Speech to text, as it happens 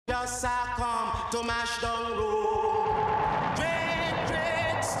Just I come to mash down road. Dread,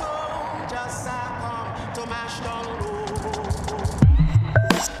 dread, stone. Just I come to mash down road.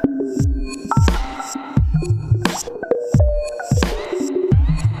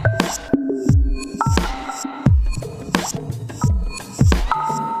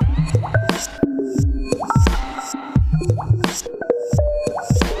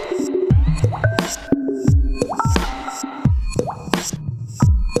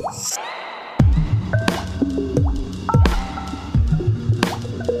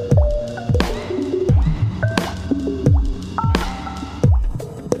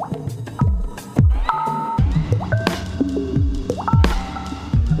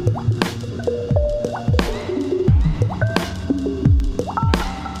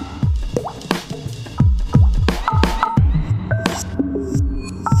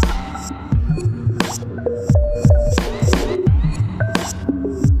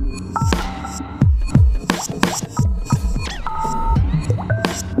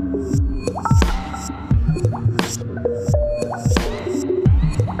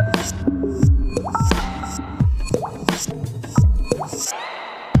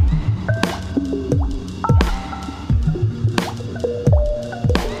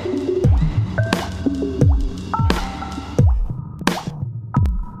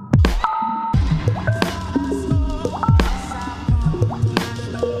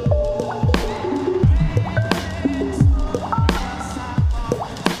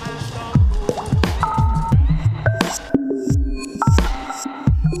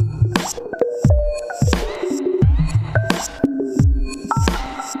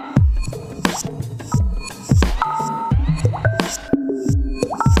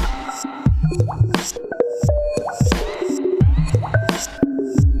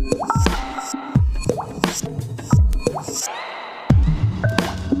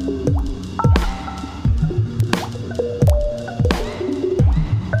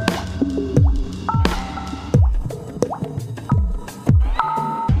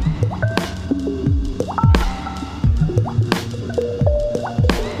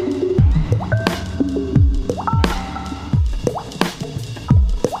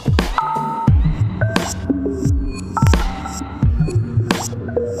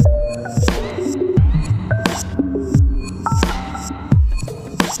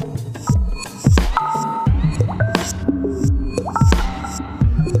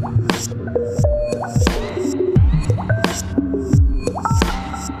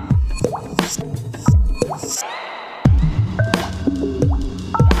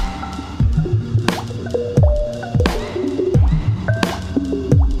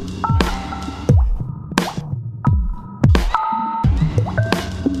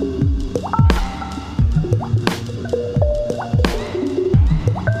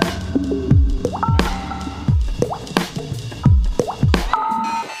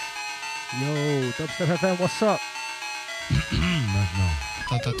 Dubstep FM, what's up?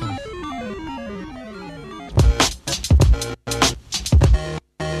 Non. Attends.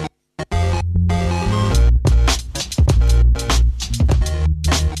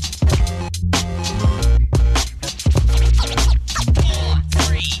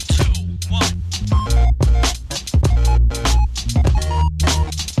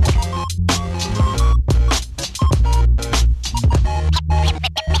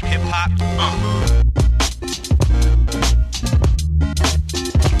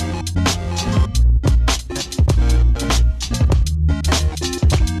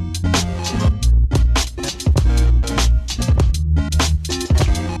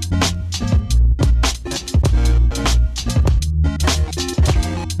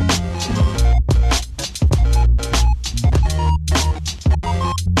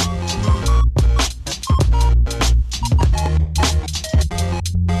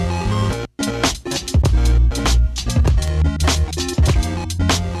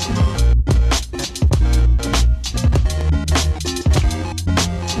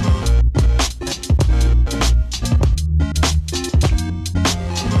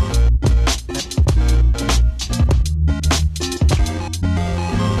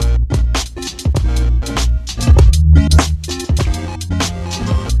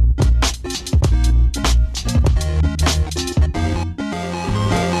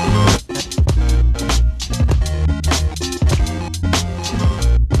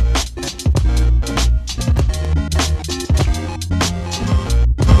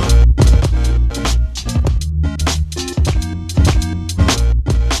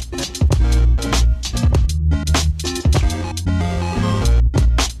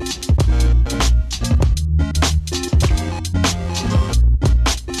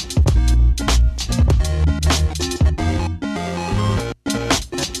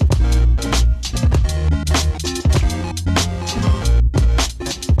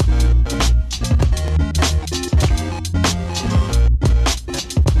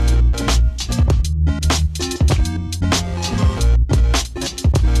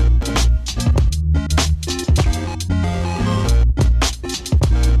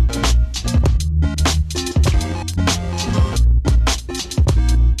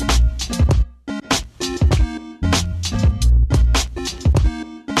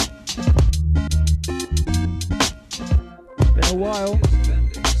 while.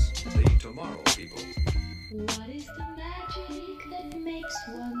 The tomorrow people. What is the magic that makes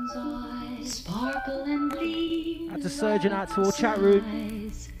one's eyes sparkle and gleam? That's a surgeon out to all chat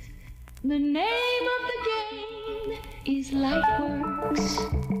room. The name of the game is Lightworks.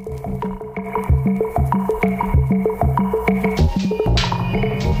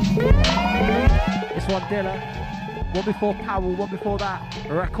 This one, Dilla. One before Powell, one before that.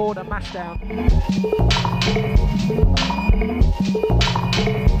 A record and mash down.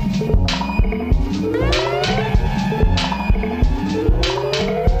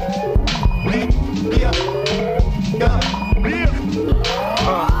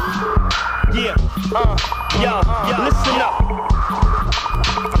 Listen up.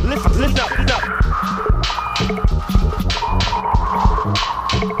 Listen up.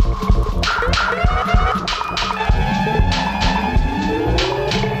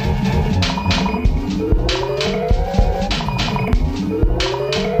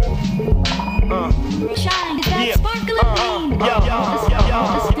 Shine to that sparkle and gleam.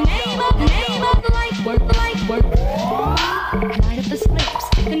 The name of the light work. Light up the slips.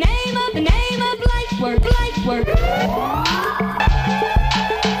 The name of light work.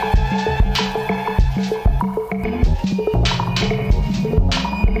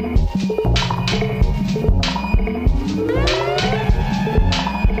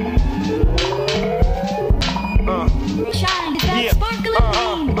 Shine to that sparkle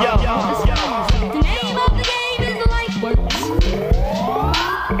and gleam. The name of the game is Lightworks.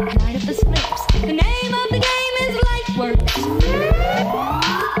 Light up the slips. The name of the game is Lightworks.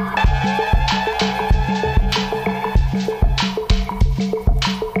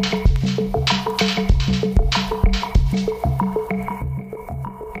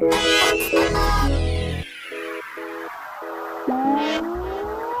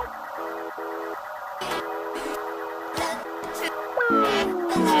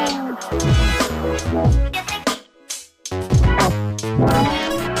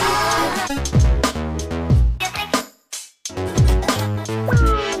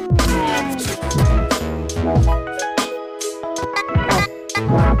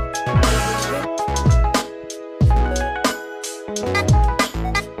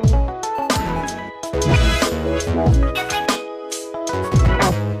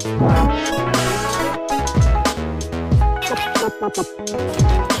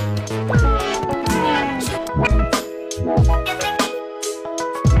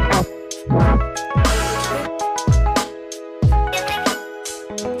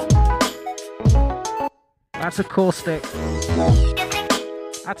 That's a caustic.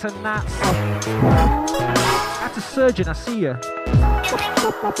 That's a Nats. That's a surgeon, I see ya.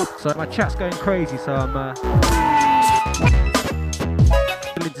 So my chat's going crazy, so I'm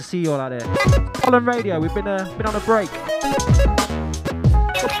willing to see you all out there. Pollen Radio, we've been on a break.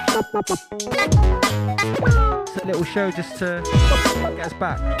 It's a little show just to get us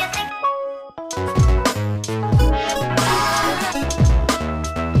back.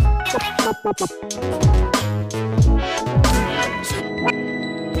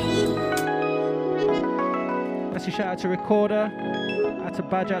 Massive shout out to Recorder, out to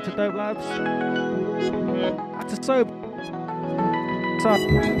Badge, out to Dope Labs, out to SOBR. What's up?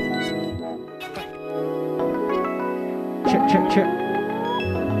 Check.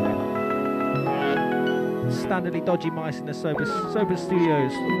 Standardly dodgy mice in the SOBR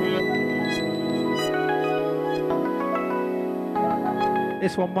studios.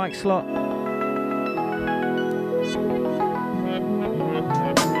 This one, Mike Slot.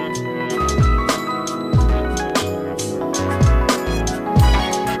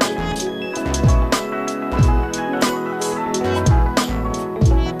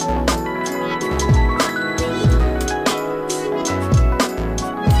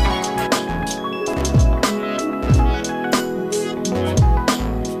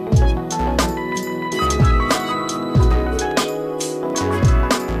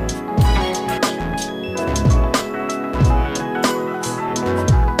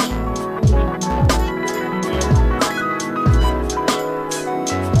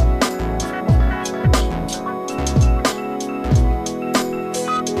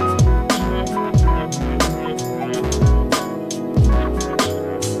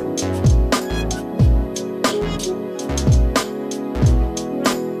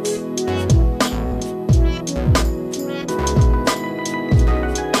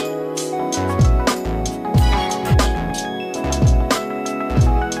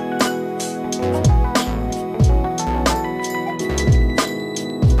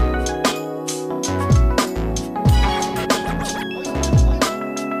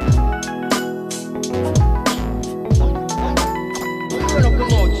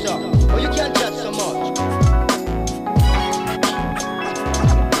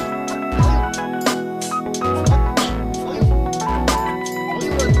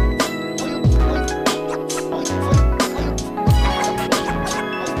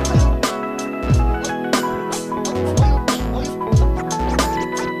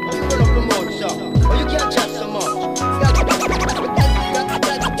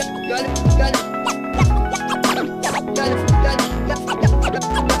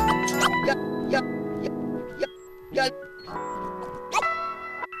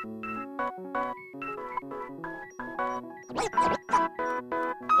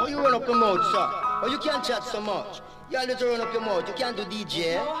 Oh, you run up your mouth, sir. Oh, you can't chat so much. You always run up your mouth. You can't do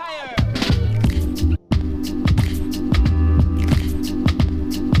DJ.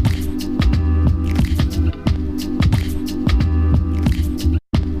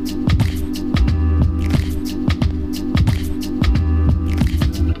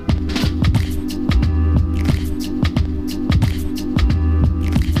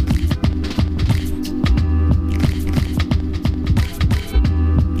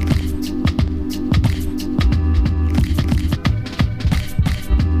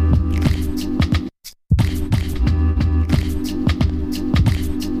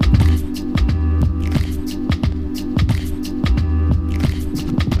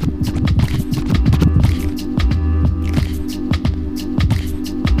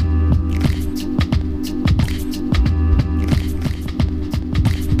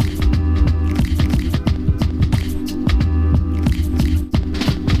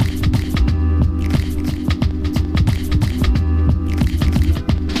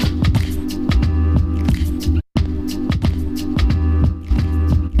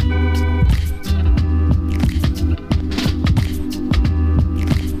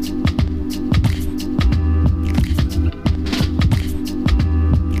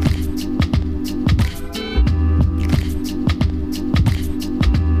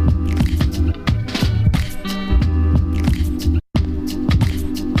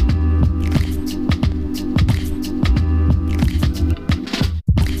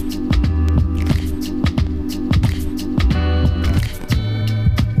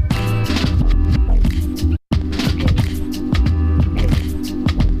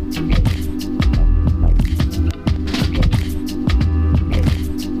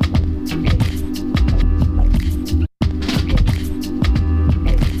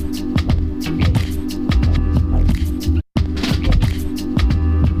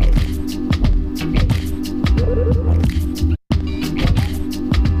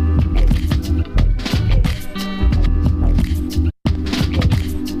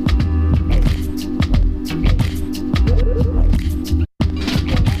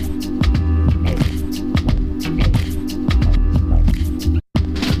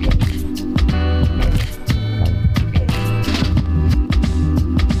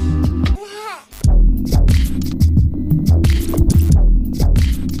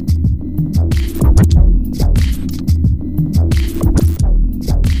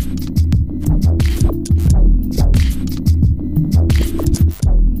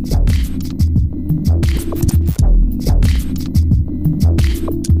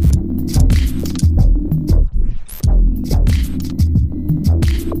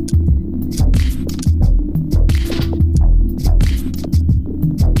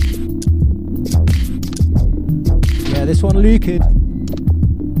 This one, Lucid.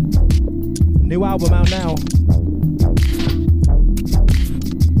 New album out now.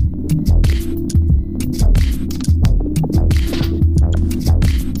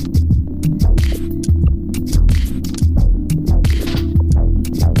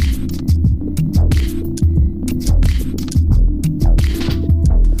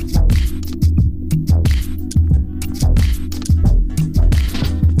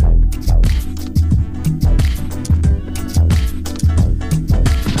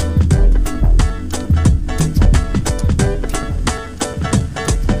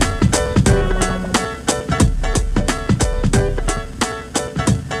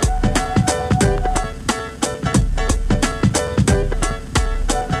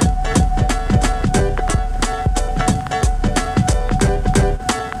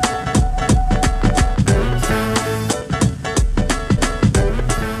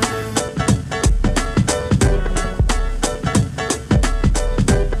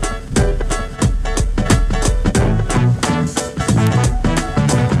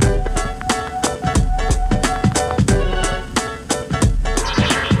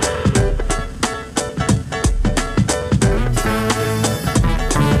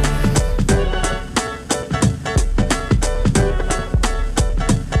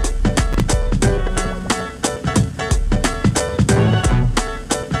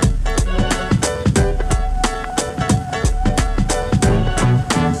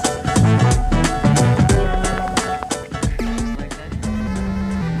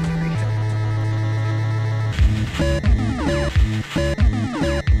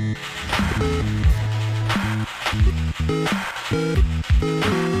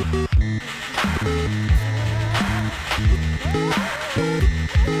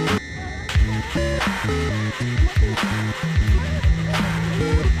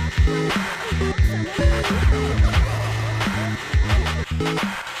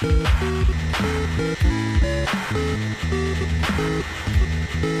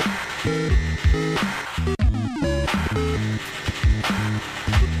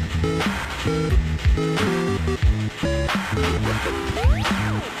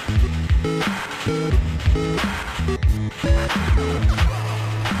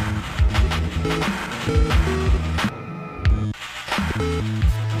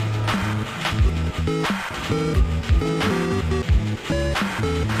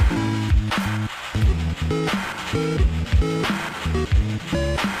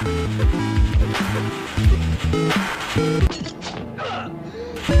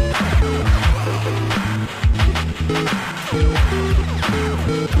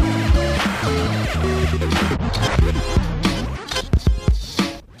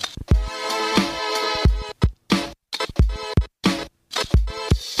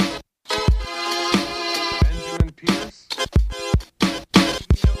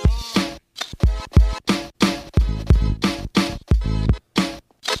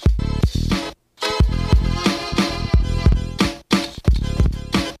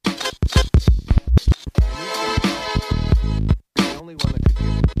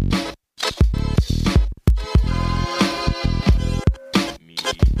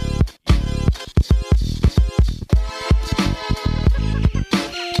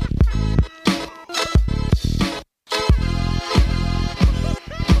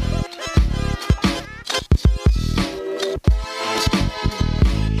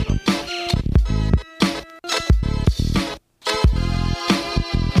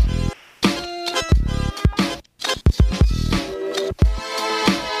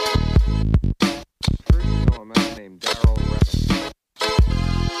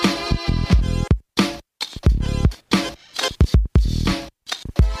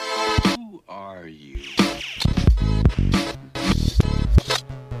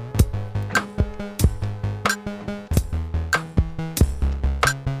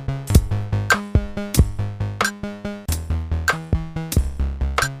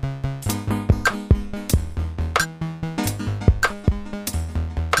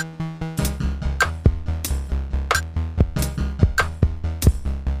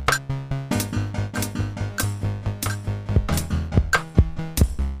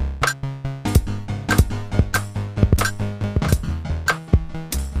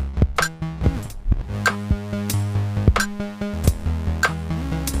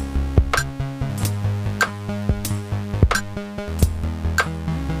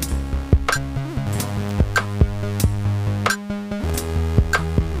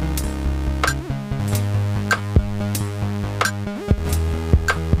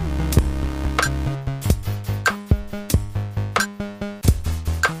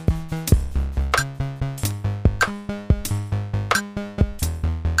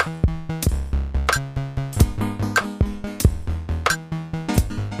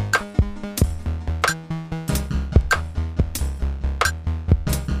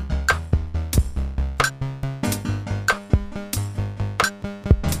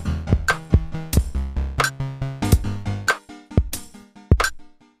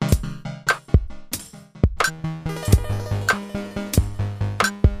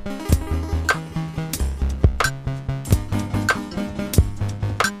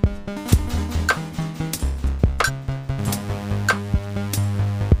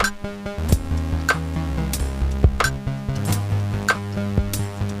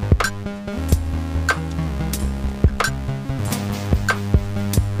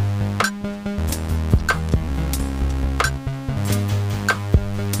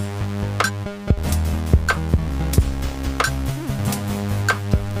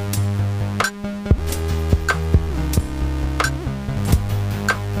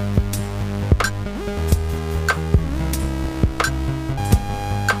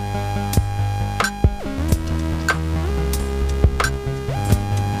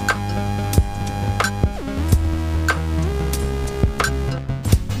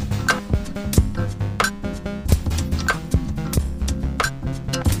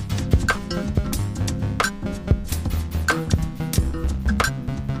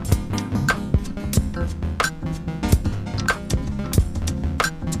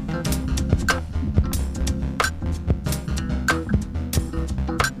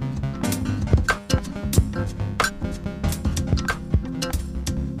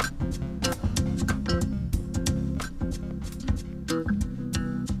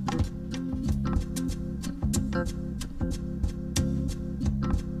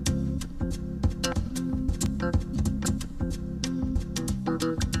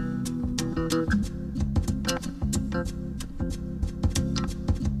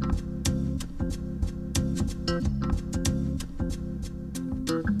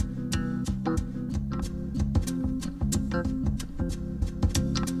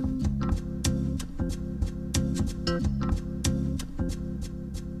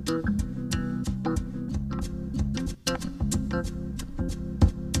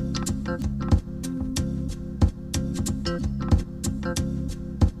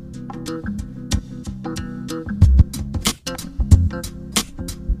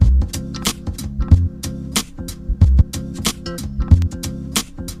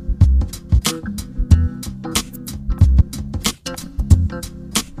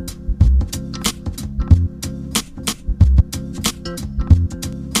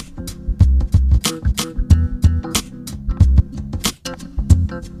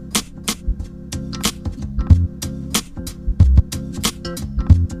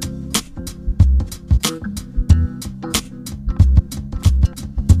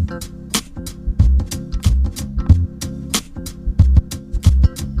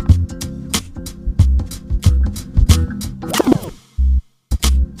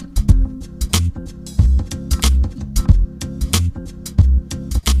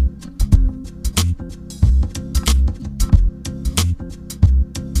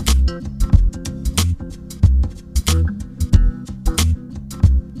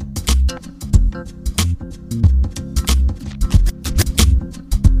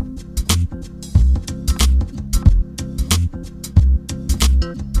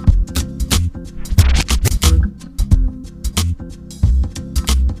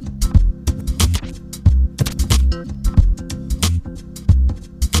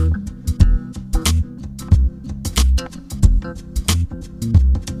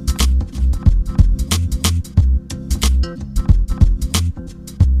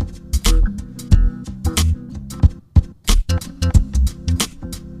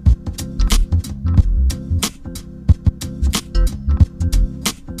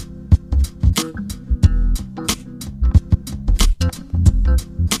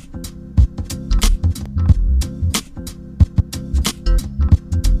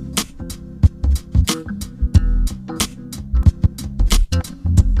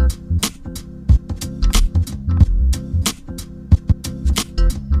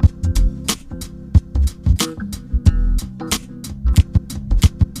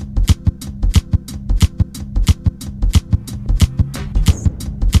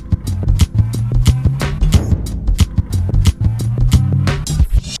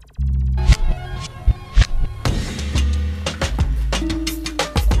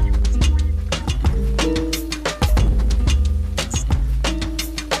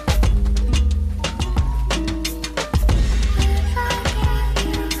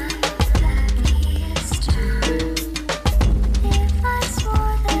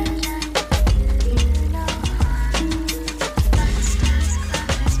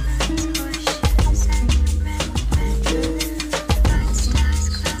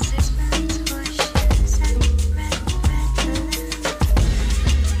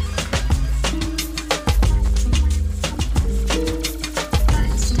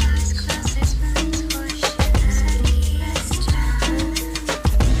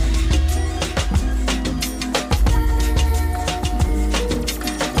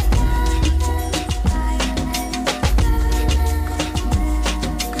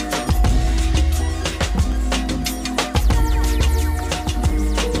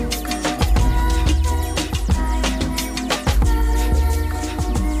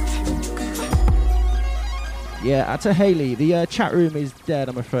 Yeah, out to Haley. The chat room is dead,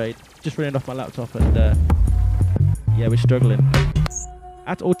 I'm afraid. Just running off my laptop and yeah, we're struggling.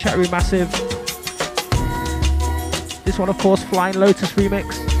 At all chat room massive. This one, of course, Flying Lotus remix.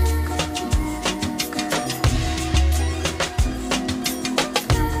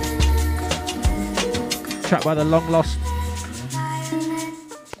 Track by the long lost.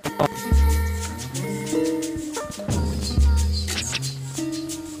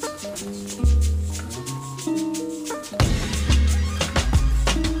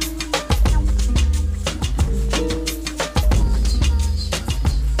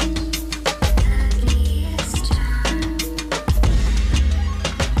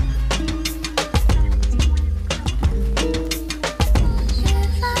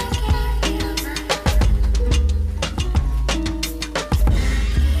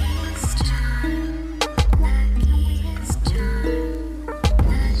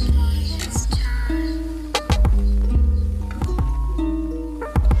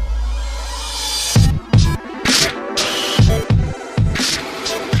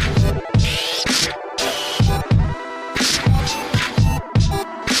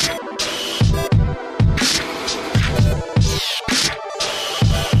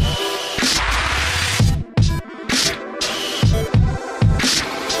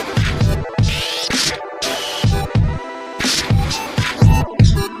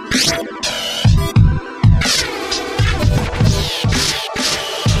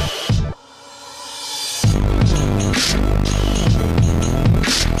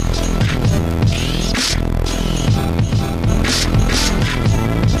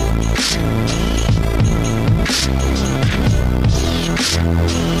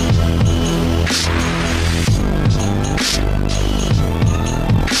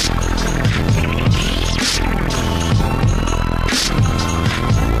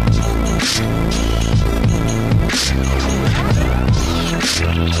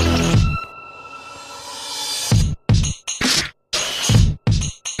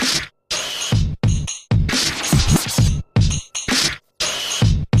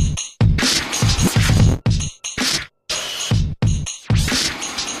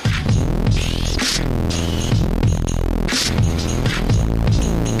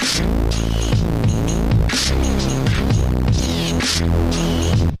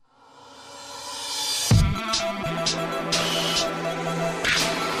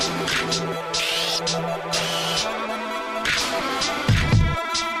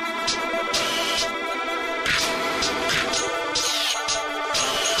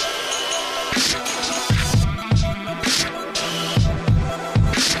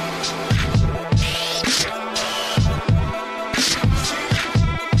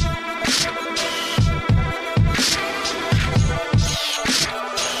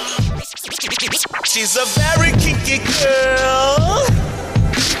 She's a very kinky girl,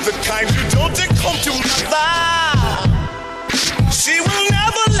 the kind you don't take home to mother. She will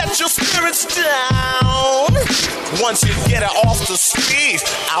never let your spirits down once you get her off the street.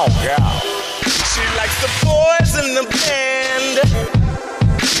 Oh, girl. She likes the boys in the band.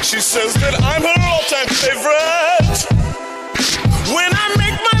 She says that I'm her all-time favorite. When I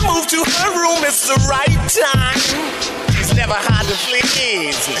make my move to her room, it's the right time. She's never hard to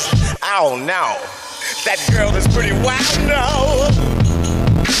please. Oh, no. That girl is pretty wild now.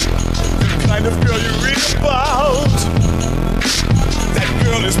 The kind of girl you read about. That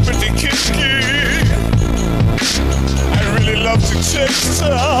girl is pretty kinky. I really love to chase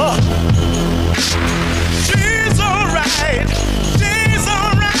her. She's alright. She's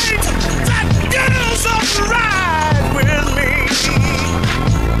alright. That girl's alright with me.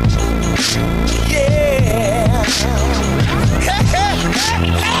 Yeah. Hey, hey,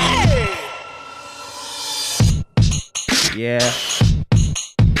 hey, hey. Yeah.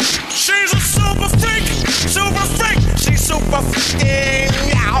 She's a super freak, super freak. She's super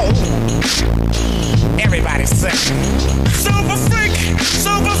freaking out. Everybody sing. Super freak,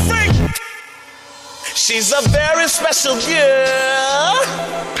 super freak. She's a very special girl.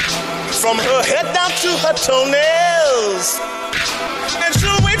 From her head down to her toenails. And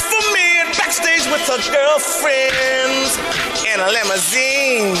she'll wait for me at backstage with her girlfriends in a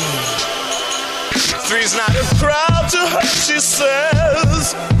limousine. Three's not a crowd to her, she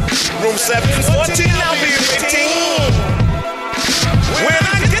says. Room 714, I'll be waiting. When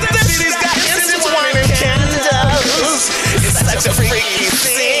I get there, she's got incense, wine, and candles. It's such a freaky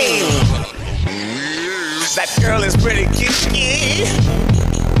scene. That girl is pretty kinky.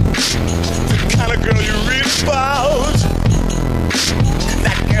 The kind of girl you read about.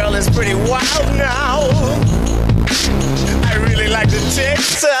 That girl is pretty wild now. I really like to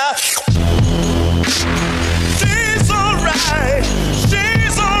taste her. She's alright.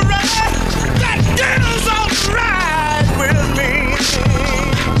 She's alright. That girl's alright with me.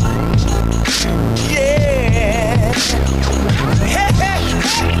 Yeah. Hey, hey,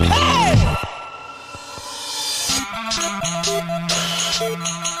 hey, hey.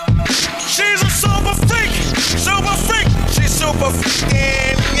 She's a super freak. Super freak. She's super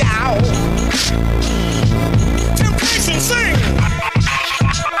freaking yow. Temptation sing.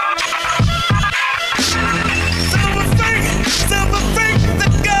 Super freak. Super freak. The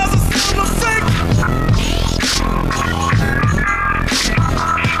girl's a super freak.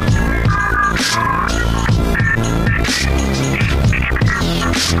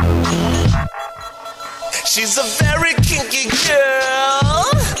 She's a very kinky girl,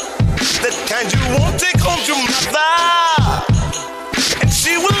 the kind you won't take home to mother. And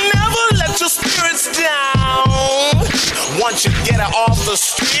she will never let your spirits down once you get her off the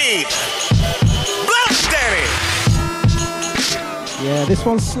street. Blow, Danny! Yeah, this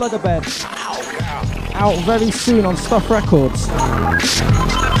one's Sluggerbed. Out very soon on Stuff Records.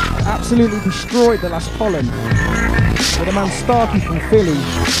 Absolutely destroyed the last Pollen. With a man Starkey from Philly.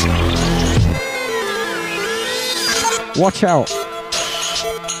 Watch out.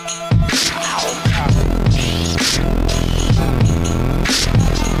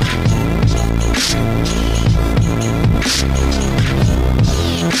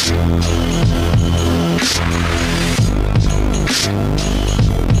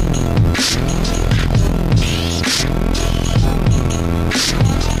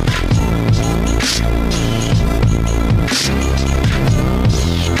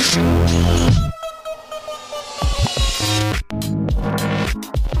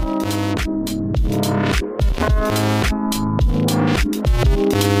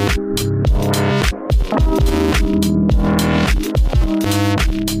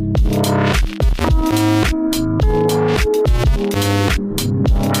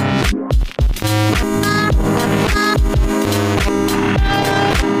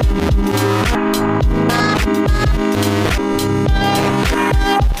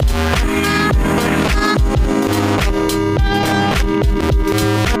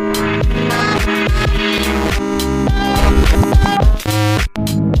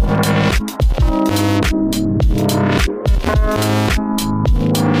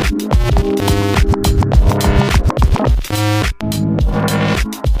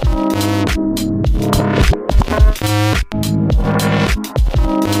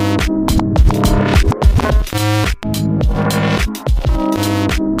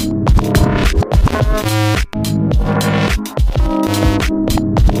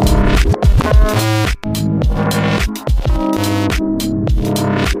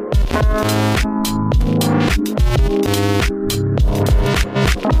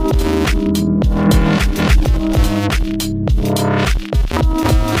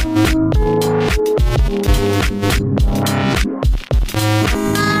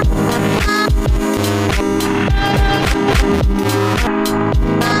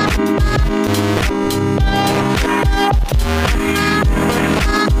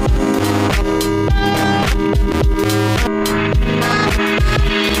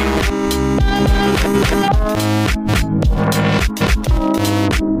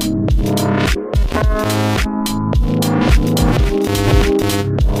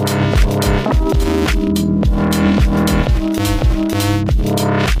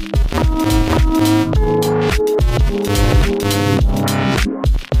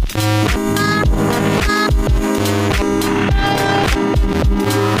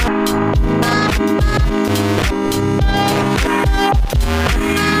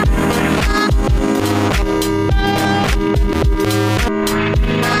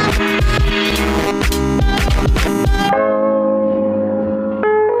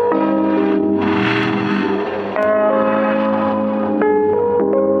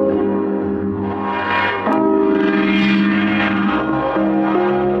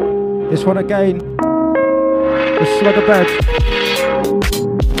 This one again. The Slugger Bed.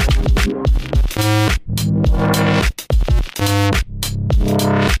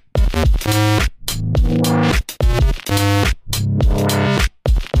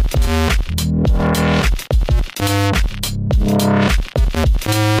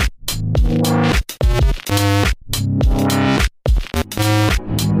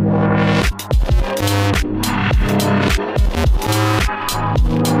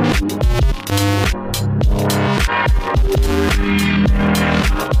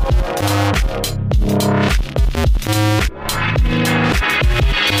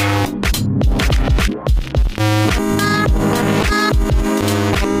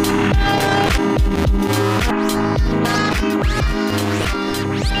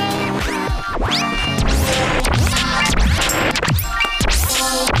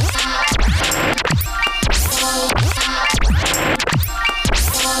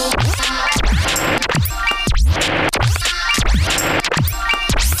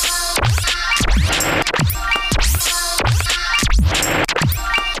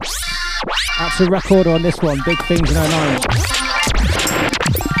 The recorder on this one, Big Things in 09.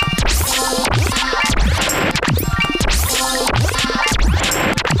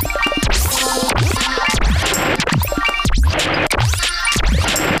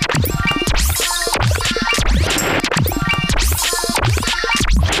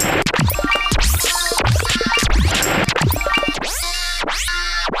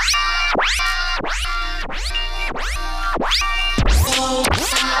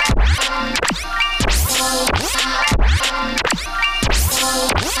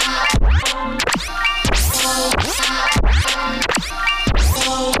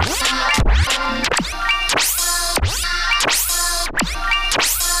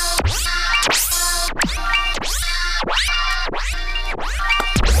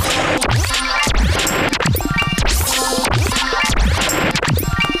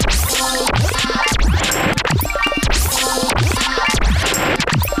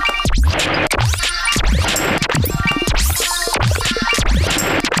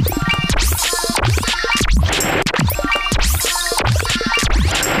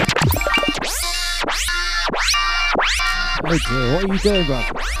 Oh dear, what are you doing, bro?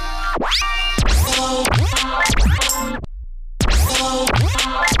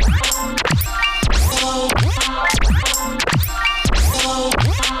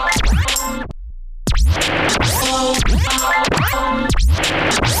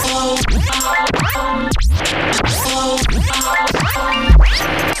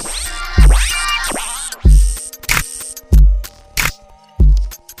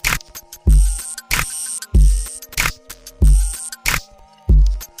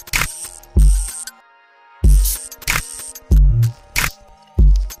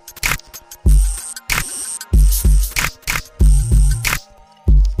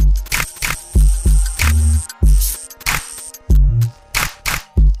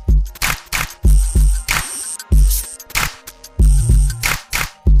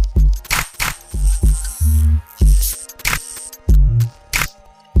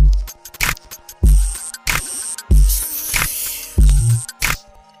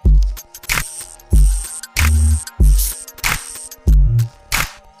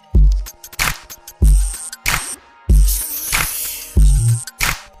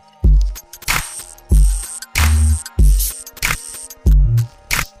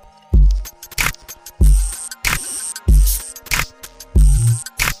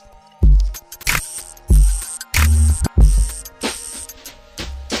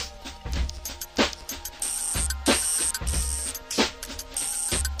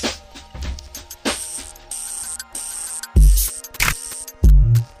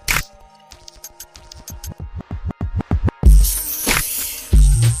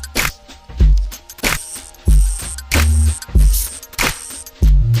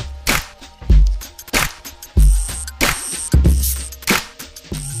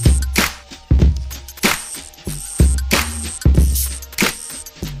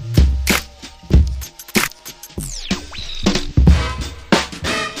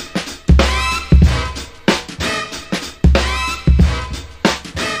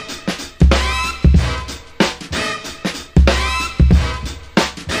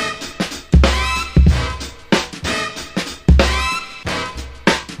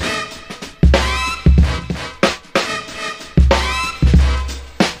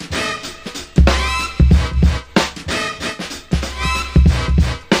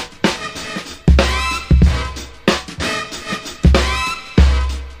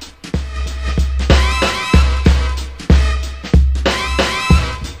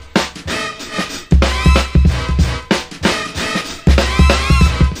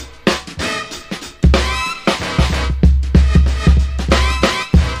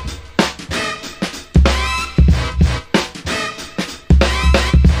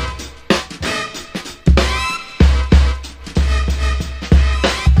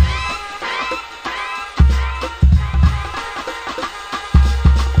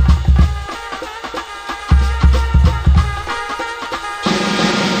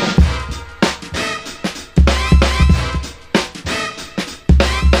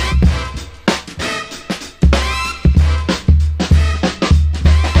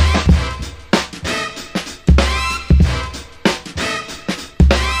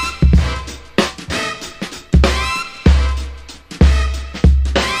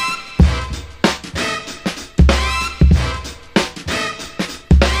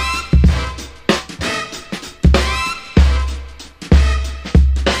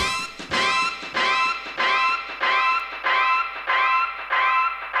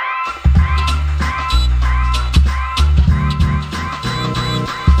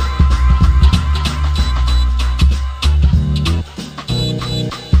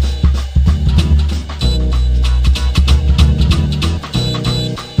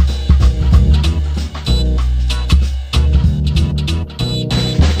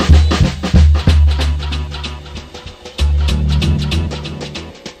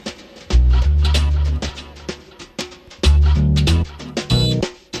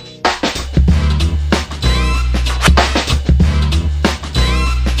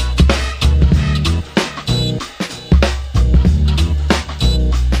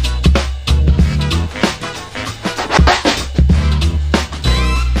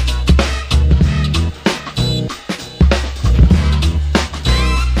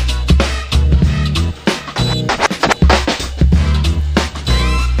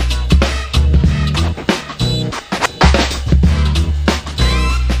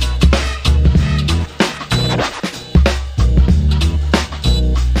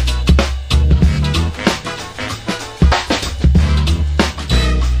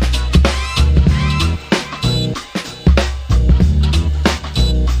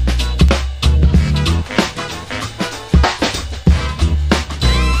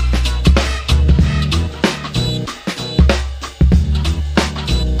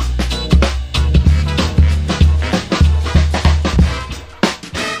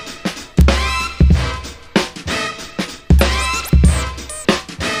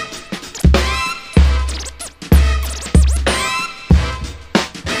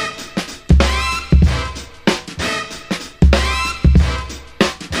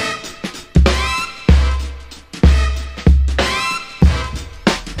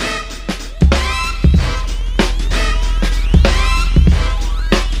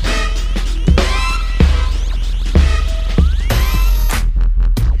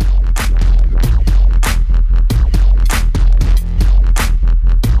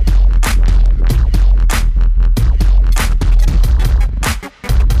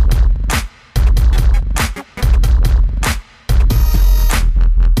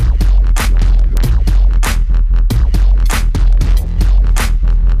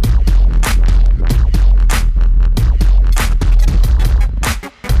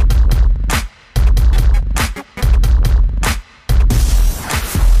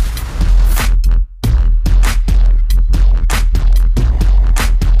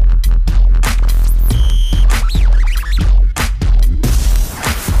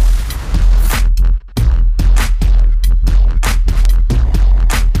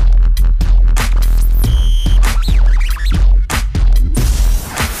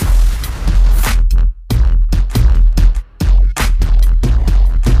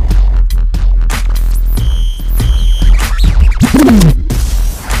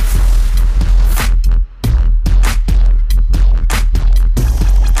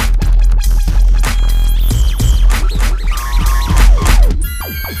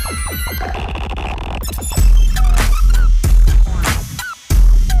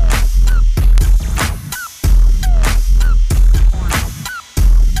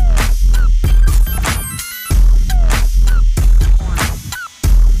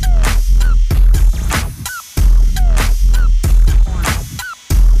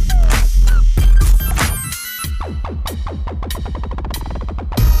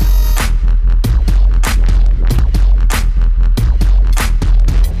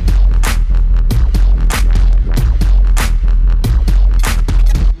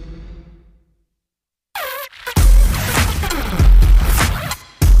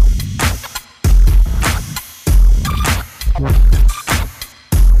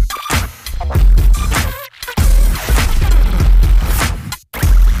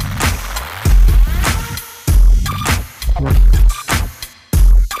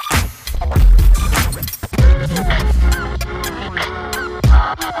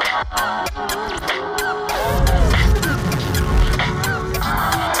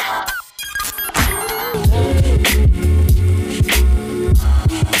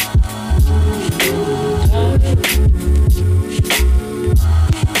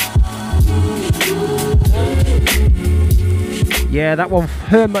 Yeah, that one,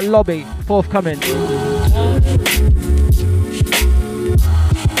 Hermit Lobby, forthcoming.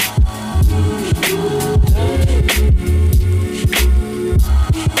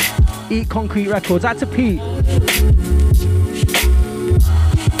 Eat Concrete Records, that's a Pete.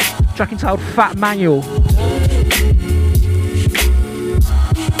 Track entitled Fat Manual.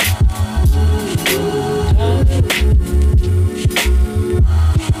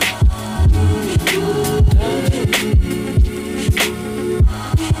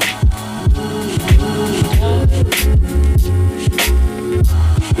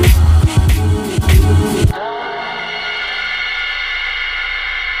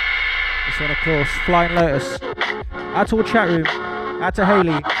 This one, of course, Flying Lotus. Out to all chat room. Out to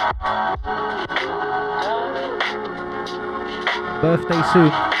Haley. Birthday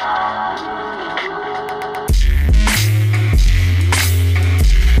soon.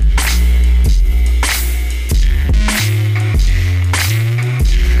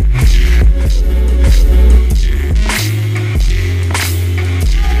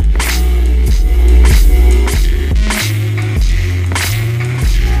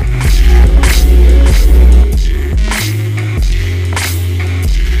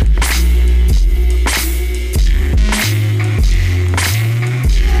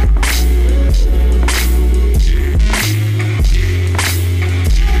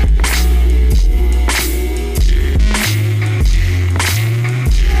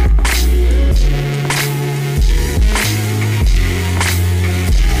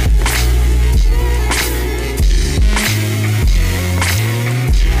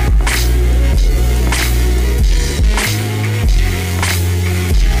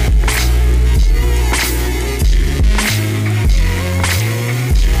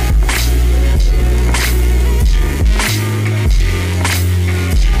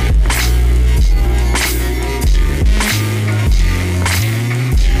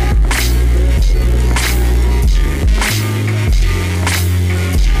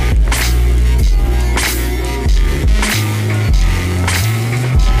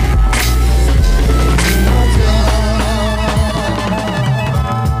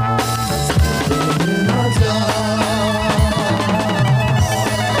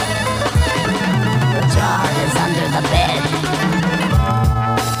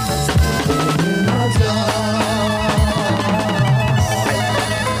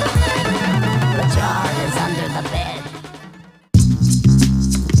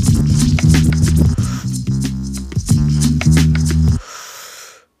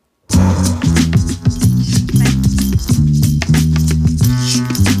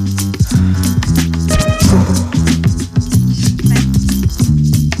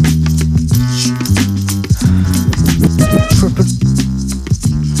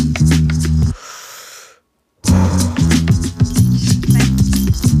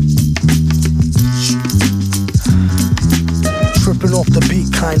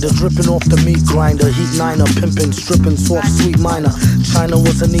 Dripping off the meat grinder, heat niner, pimping, stripping, soft, sweet minor. China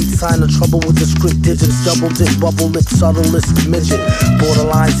was a neat sign of trouble with the script digits, double dip, bubble lip, subtle lisp, midget.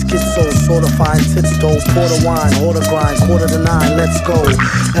 Borderline schizo, sort of fine tits though, porter wine, order grind, 8:45, let's go.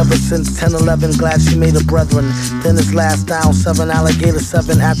 Ever since 10-11, glad she made a brethren. Then it's last down, 7 alligator,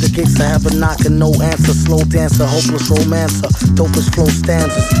 7 at the gates of heaven, knocking, no answer, slow dancer, hopeless romancer, dopest flow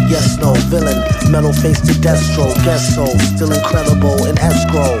stanzas, yes, no, villain, metal face to Destro, guess so, still incredible in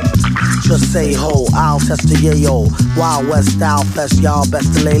escrow. Just say ho, I'll test the yayo. Wild West style fest, y'all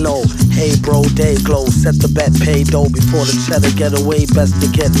best to lay low. Hey bro, day glow, set the bet, pay dough. Before the cheddar get away, best to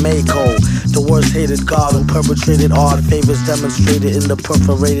get Mako. The worst hated god who perpetrated odd favors demonstrated in the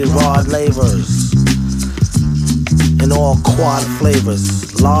perforated rod lavers. In all quad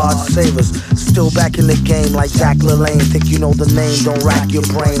flavors, large savers. Still back in the game like Jack LaLanne. Think you know the name, don't rack your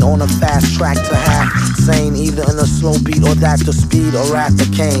brain. On a fast track to half sane, either in a slow beat or that to speed or at the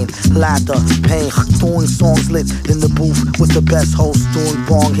cane. Laughter, pain, doing songs lit in the booth with the best host, doing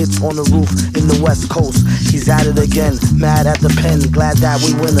bong hits on the roof in the West Coast. He's at it again, mad at the pen, glad that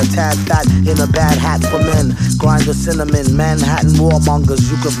we win. A tad fat in a bad hat for men. Grind the cinnamon, Manhattan warmongers.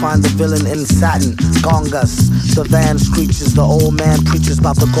 You can find the villain in satin, gongas. The van screeches, the old man preaches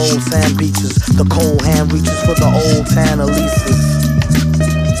about the gold sand beaches. The cold hand reaches for the old tan Elises.